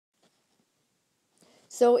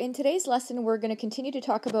So in today's lesson, we're going to continue to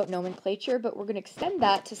talk about nomenclature, but we're going to extend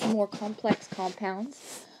that to some more complex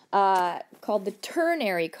compounds called the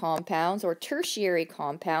ternary compounds or tertiary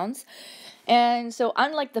compounds. And so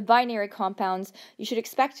unlike the binary compounds, you should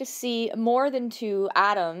expect to see more than two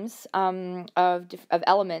atoms of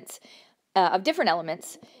elements, of different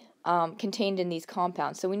elements contained in these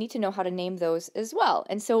compounds. So we need to know how to name those as well.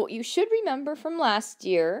 And so you should remember from last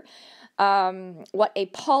year what a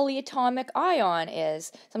polyatomic ion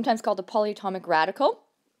is, sometimes called a polyatomic radical.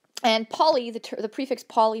 And poly, the prefix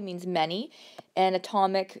poly means many, and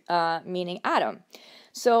atomic meaning atom.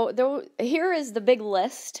 So here is the big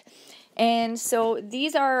list. And so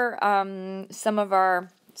these are some of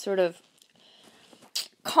our sort of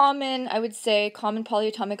common, I would say, common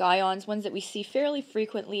polyatomic ions, ones that we see fairly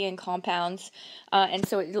frequently in compounds. And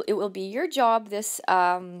so it will be your job this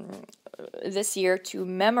year to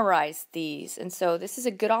memorize these. And so this is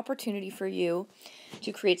a good opportunity for you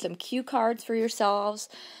to create some cue cards for yourselves,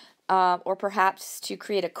 or perhaps to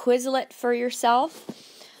create a Quizlet for yourself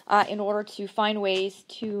in order to find ways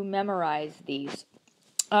to memorize these.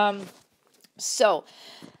 Here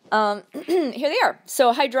they are.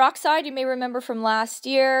 So hydroxide, you may remember from last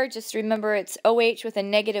year. Just remember it's OH with a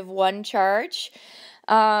 -1 charge.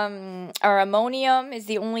 Our ammonium is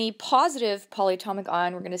the only positive polyatomic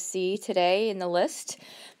ion we're going to see today in the list.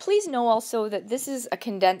 Please know also that this is a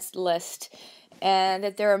condensed list and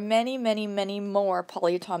that there are many, many, many more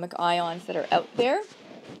polyatomic ions that are out there.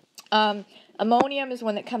 Ammonium is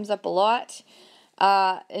one that comes up a lot,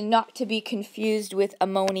 not to be confused with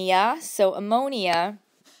ammonia. So ammonia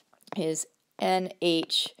is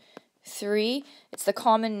NH3. It's the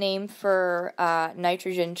common name for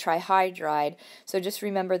nitrogen trihydride. So just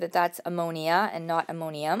remember that that's ammonia and not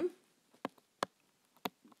ammonium.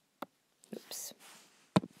 Oops.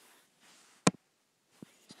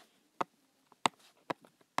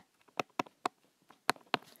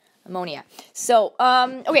 Ammonia. So,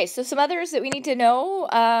 okay, so some others that we need to know.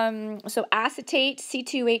 So acetate,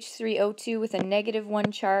 C2H3O2 with a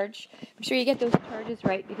 -1 charge. Make sure you get those charges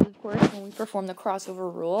right because, of course, when we perform the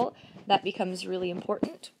crossover rule, that becomes really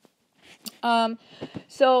important.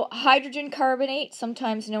 So hydrogen carbonate,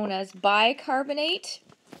 sometimes known as bicarbonate.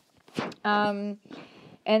 And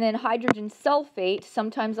then hydrogen sulfate,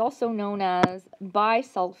 sometimes also known as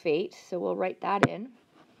bisulfate. So we'll write that in.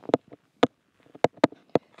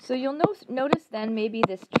 So you'll notice then maybe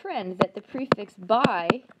this trend that the prefix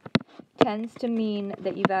bi tends to mean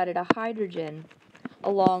that you've added a hydrogen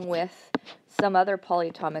along with some other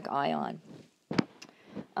polyatomic ion.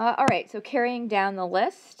 All right, so carrying down the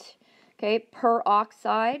list, okay,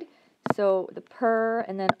 peroxide, so the per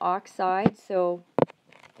and then oxide, so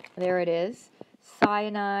there it is,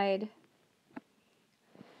 cyanide,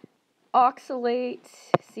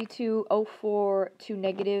 oxalate, C2O4, 2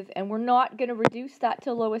 negative, and we're not going to reduce that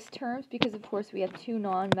to lowest terms because, of course, we have two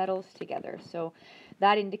nonmetals together. So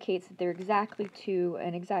that indicates that there are exactly 2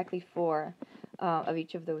 and exactly 4 of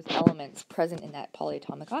each of those elements present in that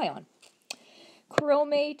polyatomic ion.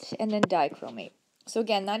 Chromate and then dichromate. So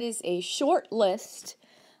again, that is a short list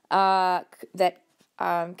that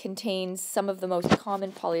contains some of the most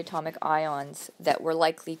common polyatomic ions that we're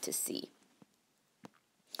likely to see.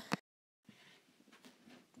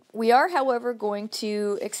 We are, however, going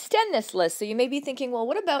to extend this list. So you may be thinking, well,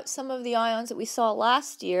 what about some of the ions that we saw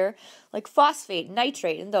last year, like phosphate,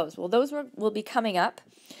 nitrate, and those? Well, those will be coming up.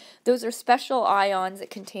 Those are special ions that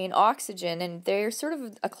contain oxygen, and they're sort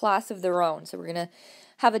of a class of their own. So we're going to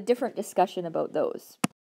have a different discussion about those.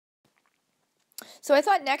 So I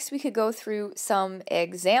thought next we could go through some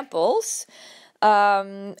examples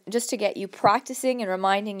just to get you practicing and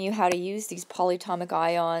reminding you how to use these polyatomic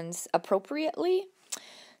ions appropriately.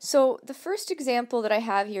 So the first example that I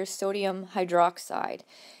have here is sodium hydroxide.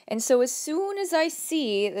 And so as soon as I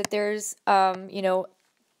see that there's,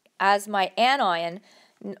 as my anion,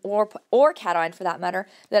 or cation for that matter,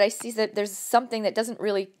 that I see that there's something that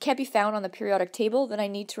can't be found on the periodic table, then I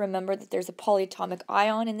need to remember that there's a polyatomic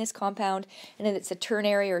ion in this compound and that it's a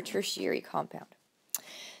ternary or tertiary compound.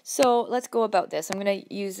 So let's go about this. I'm going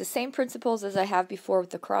to use the same principles as I have before with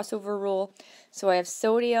the crossover rule. So I have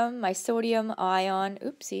sodium, my sodium ion,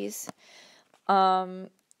 oopsies,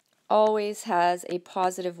 always has a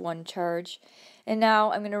 +1 charge. And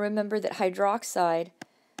now I'm going to remember that hydroxide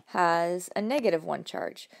has a -1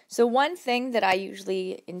 charge. So one thing that I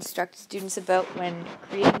usually instruct students about when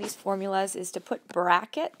creating these formulas is to put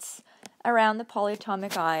brackets around the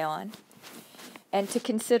polyatomic ion, and to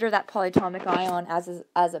consider that polyatomic ion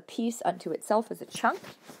as a piece unto itself, as a chunk.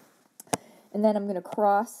 And then I'm going to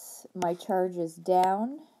cross my charges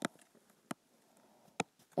down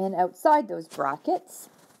and outside those brackets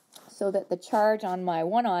so that the charge on my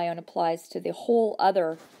one ion applies to the whole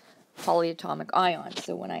other polyatomic ion.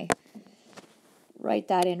 So when I write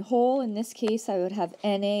that in whole, in this case I would have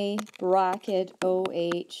Na bracket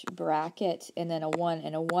OH bracket and then a 1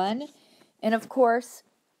 and a 1. And of course,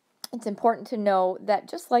 it's important to know that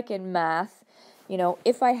just like in math, you know,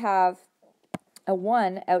 if I have a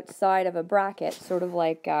 1 outside of a bracket, sort of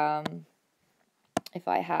like if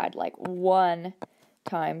I had like 1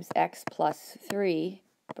 times x plus 3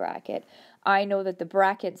 bracket, I know that the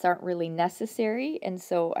brackets aren't really necessary, and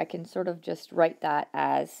so I can sort of just write that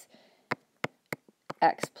as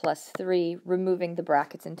x plus 3, removing the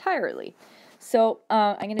brackets entirely. So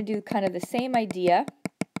I'm going to do kind of the same idea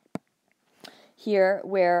here,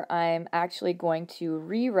 where I'm actually going to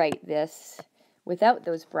rewrite this without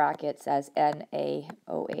those brackets as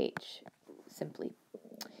NaOH, simply.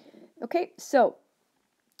 Okay, so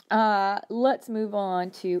let's move on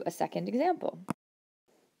to a second example.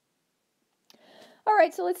 All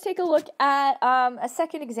right, so let's take a look at a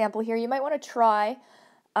second example here. You might want to try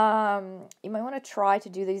to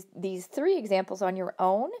do these 3 examples on your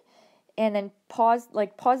own, and then pause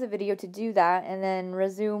the video to do that, and then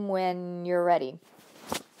resume when you're ready.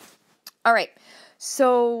 All right,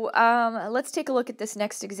 so let's take a look at this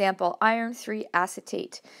next example, iron 3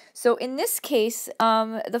 acetate. So in this case,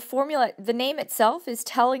 the name itself is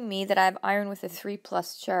telling me that I have iron with a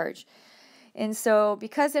 3+ charge. And so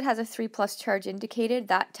because it has a 3+ charge indicated,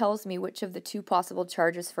 that tells me which of the 2 possible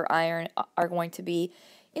charges for iron are going to be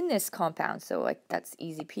in this compound. So like that's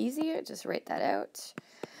easy peasy, I just write that out.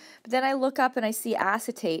 But then I look up and I see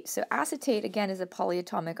acetate. So acetate again is a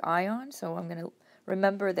polyatomic ion, so I'm going to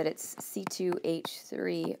remember that it's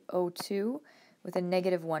C2H3O2 with a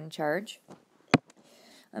 -1 charge.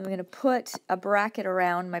 I'm going to put a bracket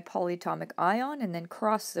around my polyatomic ion and then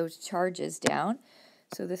cross those charges down.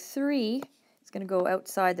 So the 3 is going to go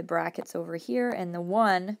outside the brackets over here, and the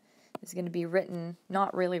 1 is going to be written,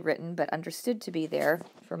 not really written, but understood to be there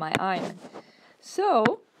for my ion.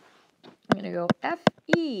 So I'm going to go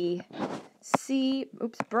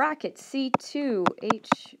bracket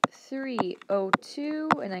C2H3O2,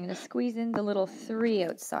 and I'm going to squeeze in the little 3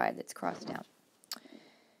 outside that's crossed down.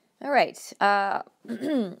 All right,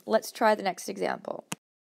 let's try the next example.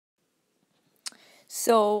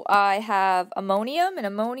 So I have ammonium, and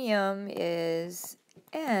ammonium is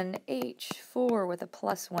NH4 with a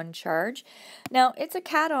 +1 charge. Now, it's a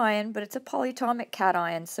cation, but it's a polyatomic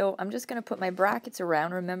cation, so I'm just going to put my brackets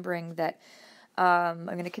around, remembering that I'm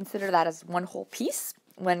going to consider that as one whole piece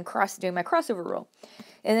when doing my crossover rule.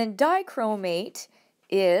 And then dichromate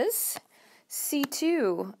is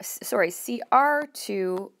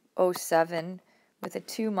Cr2O7 with a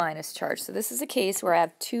 2- charge. So this is a case where I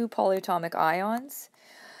have 2 polyatomic ions.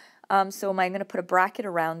 So I'm going to put a bracket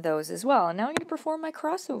around those as well. And now I'm going to perform my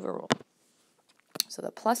crossover rule. So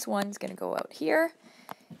the +1 is going to go out here,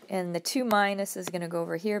 and the 2- is going to go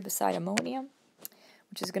over here beside ammonium,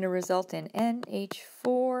 which is going to result in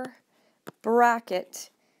NH4 bracket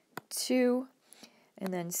 2,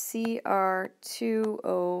 and then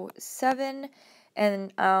Cr2O7,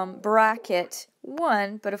 and bracket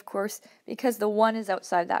 1, but of course, because the 1 is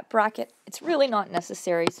outside that bracket, it's really not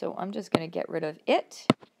necessary, so I'm just going to get rid of it,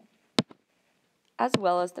 as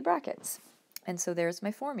well as the brackets. And so there's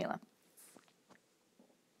my formula.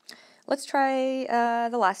 Let's try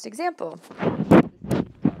the last example.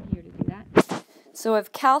 Here to do that. So I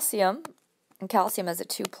have calcium, and calcium has a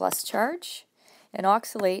 2+ charge, and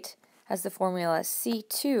oxalate has the formula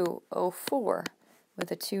C2O4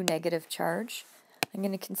 with a 2- charge. I'm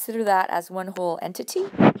going to consider that as one whole entity,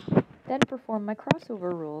 then perform my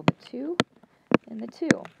crossover rule, the 2 and the 2.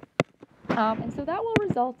 And so that will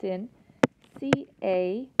result in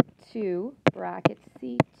Ca2 bracket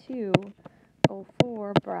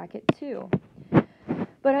C2O4 bracket 2.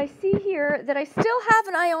 But I see here that I still have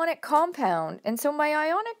an ionic compound, and so my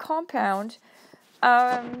ionic compound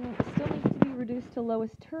still needs to be reduced to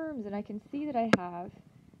lowest terms, and I can see that I have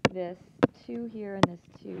this 2 here and this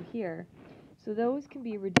 2 here. So those can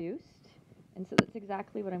be reduced, and so that's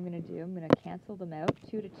exactly what I'm going to do. I'm going to cancel them out.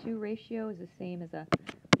 2-to-2 ratio is the same as a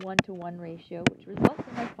 1-to-1 ratio, which results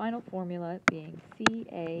in my final formula being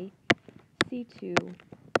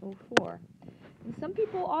CaC2O4. And some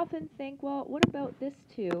people often think, well, what about this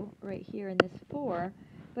 2 right here and this 4?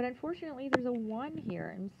 But unfortunately, there's a 1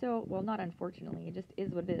 here, and so, well, not unfortunately, it just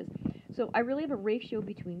is what it is. So I really have a ratio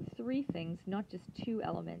between 3 things, not just 2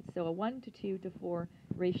 elements. So a 1-to-2 to 4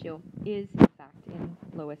 ratio is, in fact, in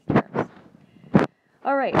lowest terms.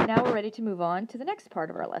 All right, now we're ready to move on to the next part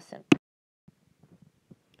of our lesson.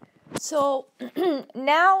 So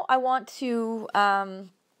now I want to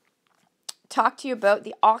talk to you about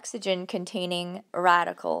the oxygen-containing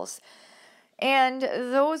radicals. And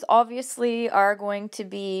those obviously are going to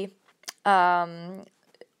be often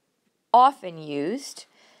used,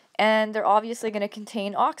 and they're obviously going to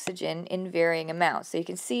contain oxygen in varying amounts. So you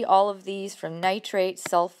can see all of these from nitrate,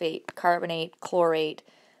 sulfate, carbonate, chlorate,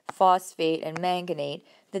 phosphate, and manganate,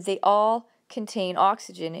 that they all contain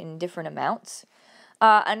oxygen in different amounts.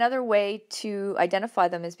 Another way to identify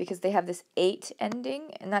them is because they have this 8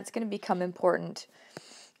 ending, and that's going to become important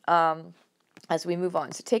as we move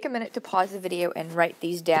on. So take a minute to pause the video and write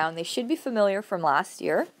these down. They should be familiar from last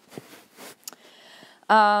year.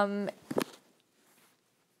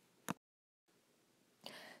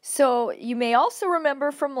 So you may also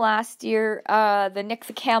remember from last year the Nick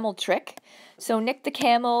the Camel trick. So Nick the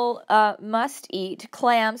Camel must eat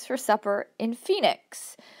clams for supper in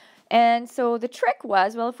Phoenix. And so the trick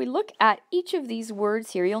was, well, if we look at each of these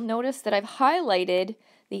words here, you'll notice that I've highlighted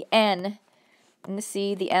the N and the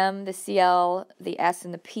C, the M, the CL, the S,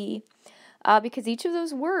 and the P, because each of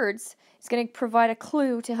those words is going to provide a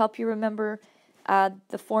clue to help you remember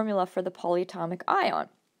the formula for the polyatomic ion.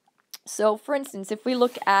 So, for instance, if we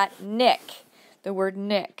look at Nick, the word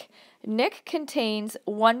Nick, Nick contains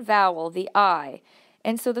one vowel, the I,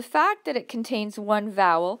 and so the fact that it contains one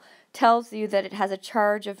vowel tells you that it has a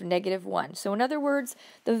charge of -1. So in other words,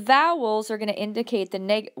 the vowels are going to indicate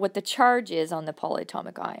what the charge is on the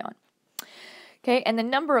polyatomic ion. Okay, and the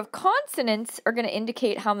number of consonants are going to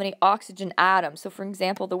indicate how many oxygen atoms. So for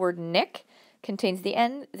example, the word Nick contains the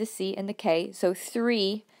N, the C, and the K, so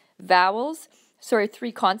 3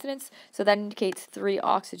 consonants, so that indicates 3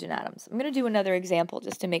 oxygen atoms. I'm going to do another example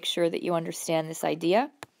just to make sure that you understand this idea.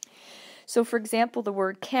 So for example, the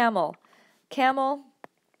word camel. Camel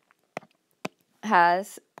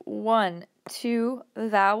has 2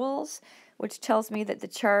 vowels, which tells me that the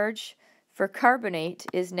charge for carbonate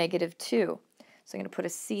is -2. So I'm going to put a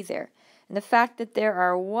C there. And the fact that there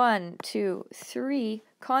are 3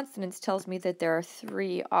 consonants tells me that there are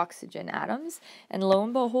 3 oxygen atoms. And lo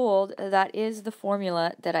and behold, that is the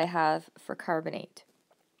formula that I have for carbonate.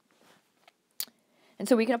 And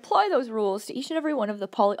so we can apply those rules to each and every one of the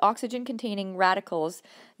oxygen-containing radicals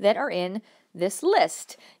that are in this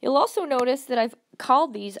list. You'll also notice that I've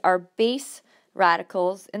called these our base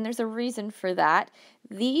radicals, and there's a reason for that.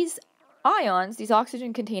 These ions, these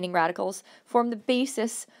oxygen-containing radicals, form the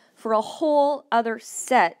basis for a whole other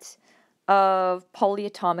set of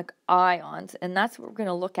polyatomic ions, and that's what we're going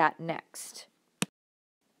to look at next.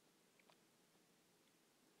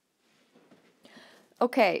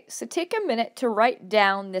 Okay, so take a minute to write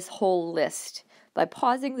down this whole list by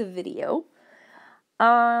pausing the video.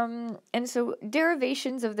 And so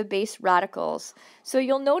derivations of the base radicals. So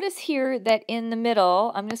you'll notice here that in the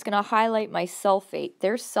middle, I'm just going to highlight my sulfate.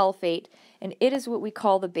 There's sulfate, and it is what we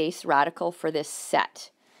call the base radical for this set.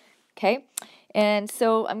 Okay, and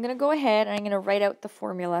so I'm going to go ahead and I'm going to write out the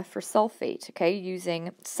formula for sulfate, okay,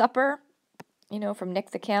 using supper, from Nick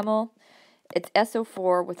the Camel. It's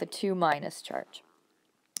SO4 with a 2- charge.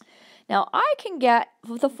 Now, I can get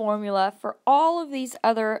the formula for all of these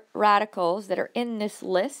other radicals that are in this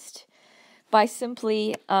list by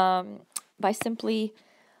simply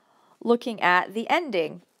looking at the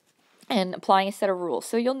ending and applying a set of rules.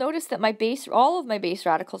 So you'll notice that all of my base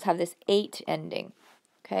radicals have this 8 ending.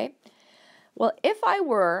 Okay. Well, if I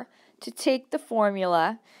were to take the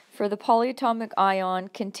formula for the polyatomic ion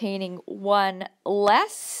containing 1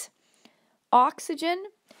 less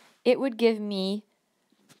oxygen, it would give me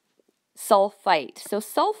sulfite. So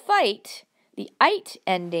sulfite, the ite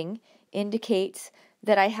ending, indicates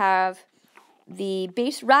that I have the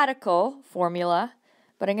base radical formula,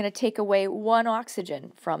 but I'm going to take away 1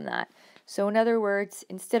 oxygen from that. So in other words,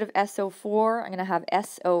 instead of SO4, I'm going to have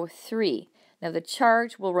SO3. Now the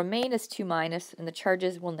charge will remain as 2-, and the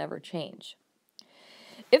charges will never change.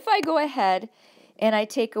 If I go ahead and I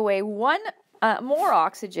take away 1 more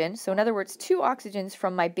oxygen, so in other words 2 oxygens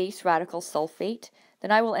from my base radical sulfate,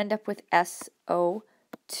 then I will end up with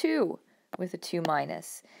SO2 with a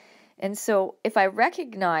 2-. And so if I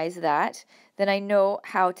recognize that, then I know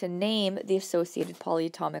how to name the associated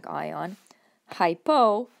polyatomic ion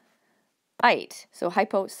hypoite, so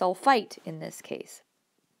hyposulfite in this case.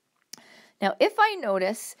 Now if I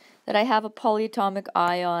notice that I have a polyatomic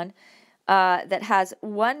ion that has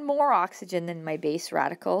 1 more oxygen than my base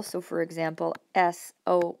radical, so for example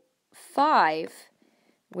SO5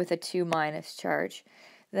 with a 2- charge,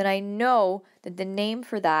 then I know that the name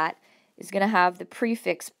for that is going to have the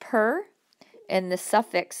prefix per and the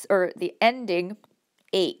suffix, or the ending,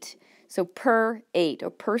 8. So per8, or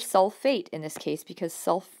persulfate in this case, because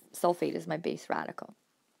sulfate is my base radical.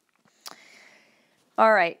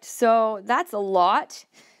 All right, so that's a lot.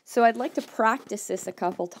 So I'd like to practice this a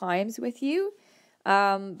couple times with you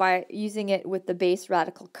by using it with the base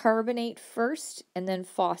radical carbonate first and then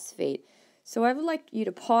phosphate. So I would like you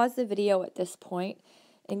to pause the video at this point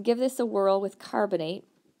and give this a whirl with carbonate,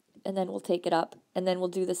 and then we'll take it up, and then we'll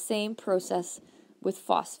do the same process with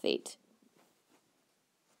phosphate.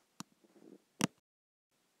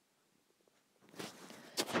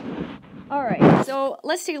 All right, so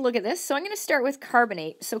let's take a look at this. So I'm going to start with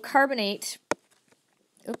carbonate. So carbonate,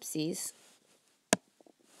 oopsies.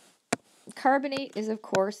 Carbonate is, of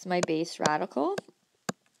course, my base radical.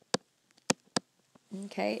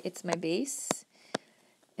 Okay, it's my base.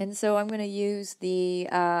 And so I'm going to use the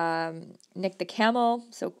Nick the Camel.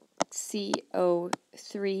 So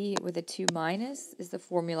CO3 with a 2 minus is the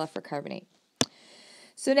formula for carbonate.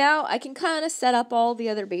 So now I can kind of set up all the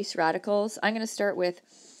other base radicals. I'm going to start with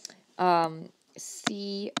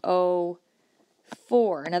CO4.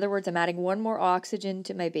 In other words, I'm adding one more oxygen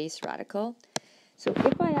to my base radical. So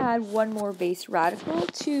if I add one more base radical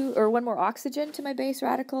to, or one more oxygen to my base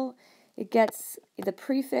radical, it gets the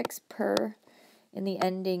prefix per and the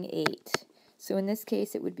ending 8. So in this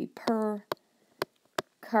case, it would be per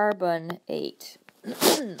carbon 8.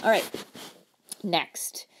 All right,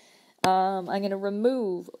 next. I'm going to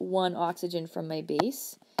remove one oxygen from my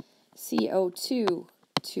base, CO2,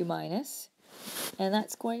 2 minus, and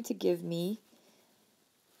that's going to give me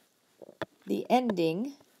the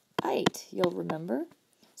ending 8, you'll remember.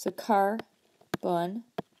 So carbon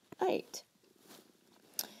 8.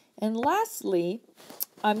 And lastly,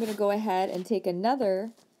 I'm going to go ahead and take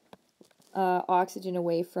another oxygen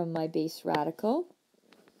away from my base radical,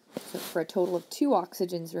 so for a total of 2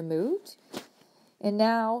 oxygens removed. And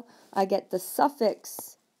now I get the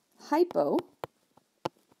suffix hypo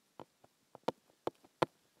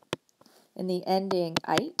and the ending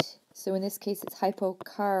ite. So in this case, it's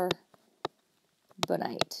hypocarbonite.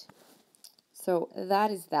 So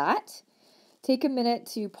that is that. Take a minute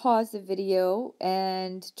to pause the video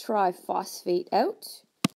and try phosphate out.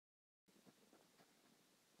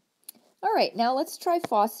 All right, now let's try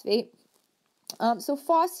phosphate. So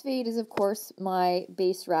phosphate is, of course, my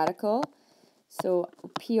base radical. So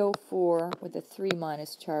PO4 with a 3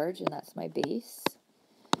 minus charge, and that's my base.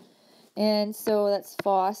 And so that's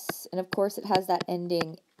phos, and of course it has that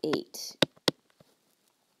ending 8.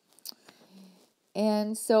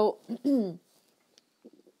 And so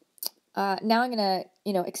now I'm going to,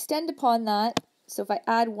 extend upon that. So if I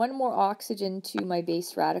add one more oxygen to my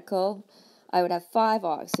base radical, I would have 5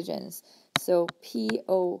 oxygens. So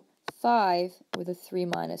PO5 with a 3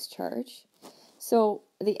 minus charge. So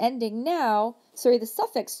the ending now, the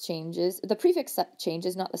suffix changes, the prefix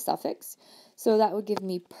changes, not the suffix. So that would give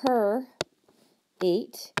me per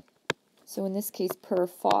 8. So in this case, per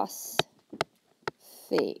phosphate.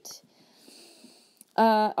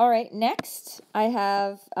 All right, next I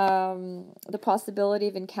have the possibility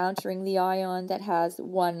of encountering the ion that has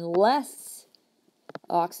one less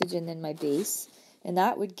oxygen than my base, and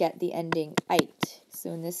that would get the ending ite.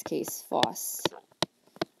 So in this case, phosphite.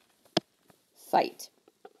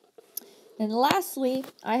 And lastly,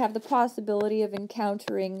 I have the possibility of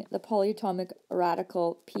encountering the polyatomic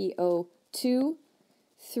radical PO2,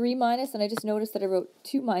 3 minus, and I just noticed that I wrote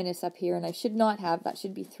 2 minus up here, and I should not have, that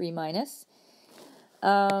should be 3 minus.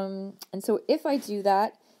 And so if I do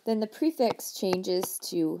that, then the prefix changes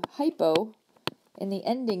to hypo, and the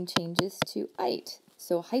ending changes to ite.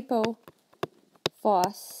 So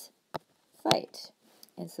hypophosphite.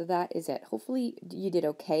 And so that is it. Hopefully you did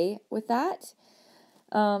okay with that.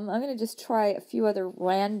 I'm going to just try a few other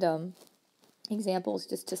random examples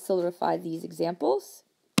just to solidify these examples.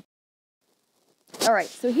 All right,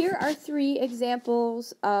 so here are 3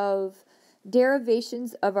 examples of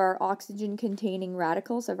derivations of our oxygen-containing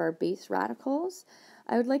radicals, of our base radicals.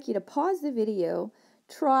 I would like you to pause the video,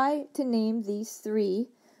 try to name these 3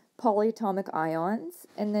 polyatomic ions,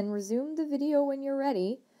 and then resume the video when you're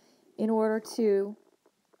ready in order to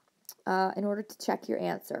check your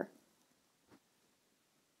answer.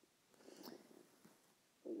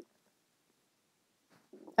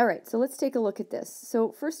 All right, so let's take a look at this.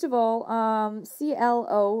 So first of all,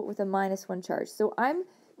 ClO with a -1 charge. So I'm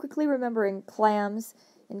quickly remembering clams,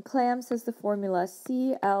 and clams has the formula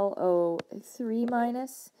ClO3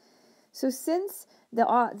 minus. So since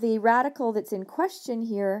the radical that's in question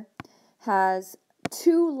here has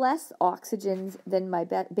 2 less oxygens than my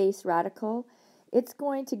base radical, it's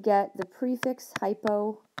going to get the prefix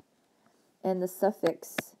hypo and the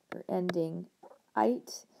suffix or ending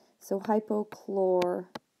ite, so hypochlorite.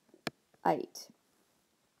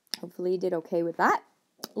 Hopefully you did okay with that.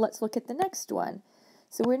 Let's look at the next one.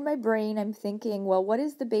 So in my brain, I'm thinking, well, what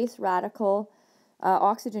is the base radical,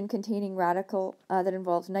 oxygen-containing radical that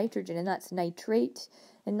involves nitrogen? And that's nitrate.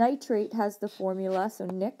 And nitrate has the formula, so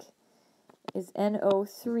Nic is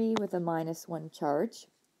NO3 with a -1 charge.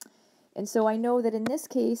 And so I know that in this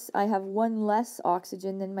case, I have one less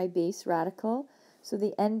oxygen than my base radical. So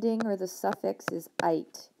the ending or the suffix is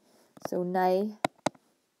 "ite." So nitrite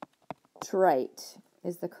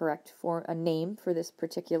is the correct name for this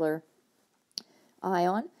particular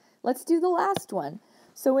ion. Let's do the last one.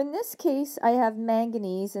 So in this case, I have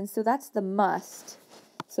manganese, and so that's the must.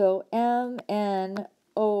 So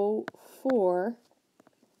MnO4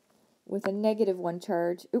 with a -1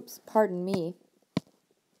 charge. Oops, pardon me.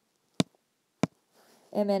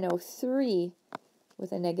 MnO3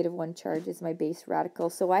 with a -1 charge is my base radical.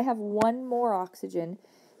 So I have one more oxygen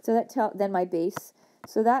than my base.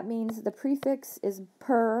 So that means the prefix is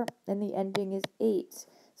per and the ending is ate.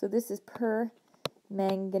 So this is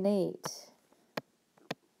permanganate.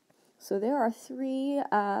 So there are 3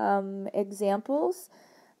 examples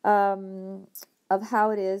of how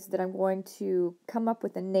it is that I'm going to come up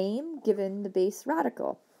with a name given the base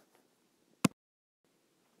radical.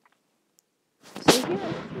 So here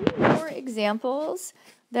are 3 more examples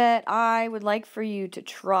that I would like for you to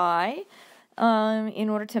try in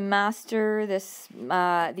order to master these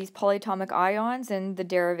polyatomic ions and the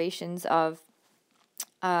derivations of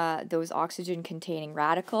those oxygen-containing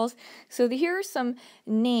radicals. So here are some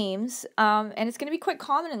names, and it's going to be quite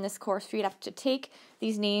common in this course for you to have to take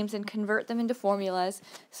these names and convert them into formulas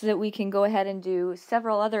so that we can go ahead and do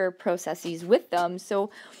several other processes with them.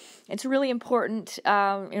 So it's really important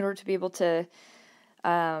in order to be able to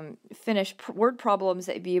finish word problems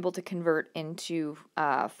that be able to convert into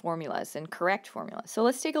formulas and correct formulas. So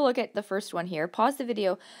let's take a look at the first one here. Pause the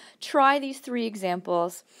video, try these 3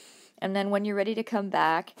 examples, and then when you're ready to come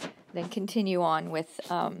back, then continue on with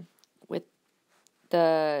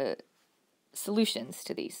the solutions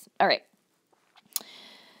to these. All right.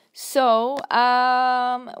 So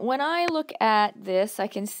when I look at this, I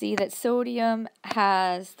can see that sodium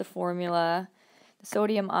has the formula. The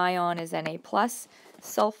sodium ion is Na+.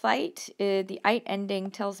 Sulfite, the ite ending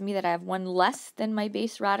tells me that I have one less than my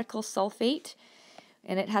base radical sulfate,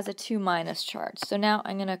 and it has a 2- charge. So now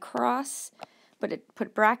I'm going to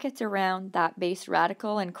put brackets around that base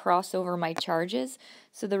radical and cross over my charges.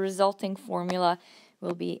 So the resulting formula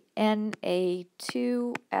will be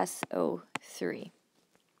Na2SO3.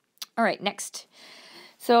 All right, next.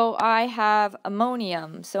 So I have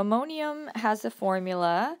ammonium. So ammonium has a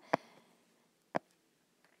formula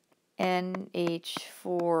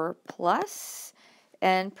NH4+,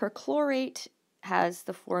 and perchlorate has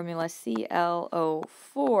the formula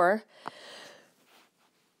ClO4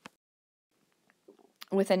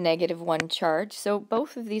 with a -1 charge. So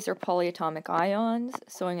both of these are polyatomic ions,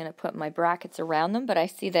 so I'm going to put my brackets around them, but I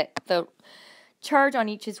see that the charge on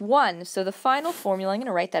each is 1, so the final formula, I'm going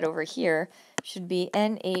to write that over here, should be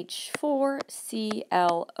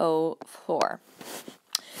NH4ClO4.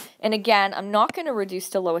 And again, I'm not going to reduce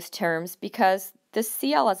to lowest terms because this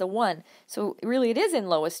Cl has a 1. So really it is in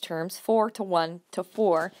lowest terms, 4 to 1 to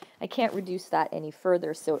 4. I can't reduce that any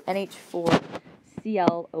further. So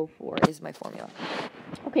NH4ClO4 is my formula.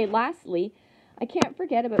 Okay, lastly, I can't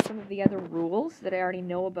forget about some of the other rules that I already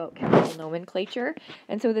know about chemical nomenclature.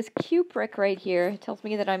 And so this cupric right here tells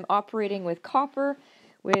me that I'm operating with copper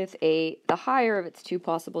with the higher of its 2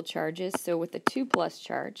 possible charges, so with the 2+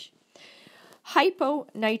 charge.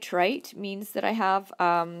 Hyponitrite means that I have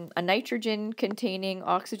a nitrogen-containing,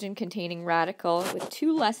 oxygen-containing radical with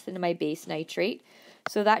 2 less than my base nitrate.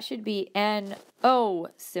 So that should be NO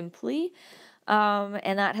simply,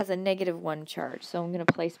 and that has a -1 charge. So I'm going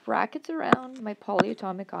to place brackets around my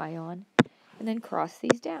polyatomic ion and then cross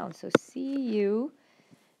these down. So Cu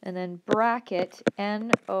and then bracket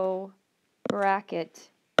NO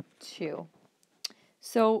bracket 2.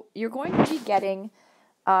 So you're going to be getting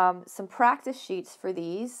some practice sheets for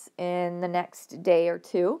these in the next day or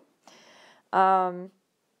 2. All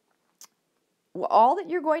that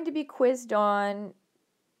you're going to be quizzed on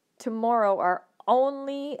tomorrow are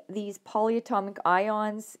only these polyatomic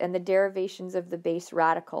ions and the derivations of the base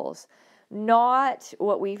radicals, not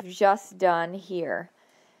what we've just done here.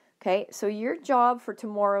 Okay, so your job for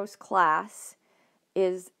tomorrow's class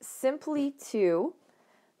is simply to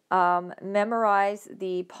memorize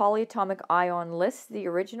the polyatomic ion list, the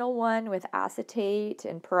original one with acetate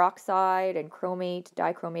and peroxide and chromate,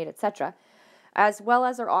 dichromate, etc., as well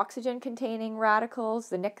as our oxygen-containing radicals,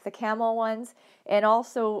 the Nic, the camel ones, and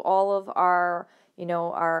also all of our,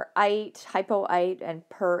 our ite, hypoite, and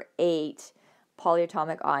perate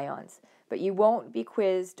polyatomic ions. but you won't be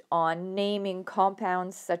quizzed on naming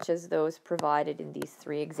compounds such as those provided in these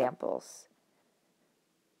three examples.